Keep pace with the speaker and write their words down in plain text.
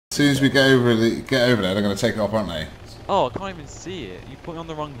As soon as we get over there, they're going to take it off, aren't they? Oh, I can't even see it. You put me on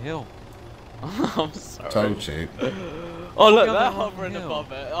the wrong hill. I'm sorry. Told you. Oh look, they're hovering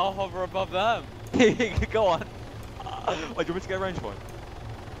above it. I'll hover above them. Go on. Wait, do you want me to get a range point?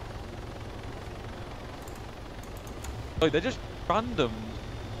 Oh, they're just random.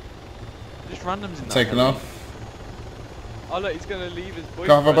 Just randoms in that. Taking off. Oh look, he's gonna leave his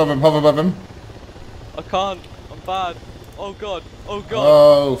boyfriend. Hover above him, hover above him. I can't. I'm bad. Oh god. Oh god.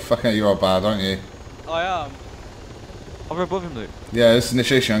 Oh, fucking you are bad, aren't you? I am. Hover above him, Luke. Yeah, this is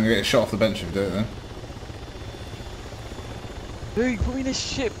initiation. I'm going to get shot off the bench if you do it then. Luke, put me in this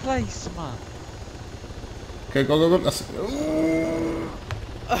shit place, man. Okay, go, go, go. That's it.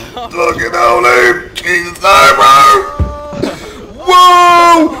 Fucking hell, Luke! Jesus, no, bro!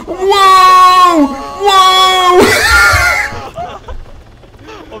 Whoa! Whoa! Whoa!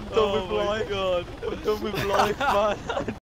 I'm done with life. God. I'm done with life, man.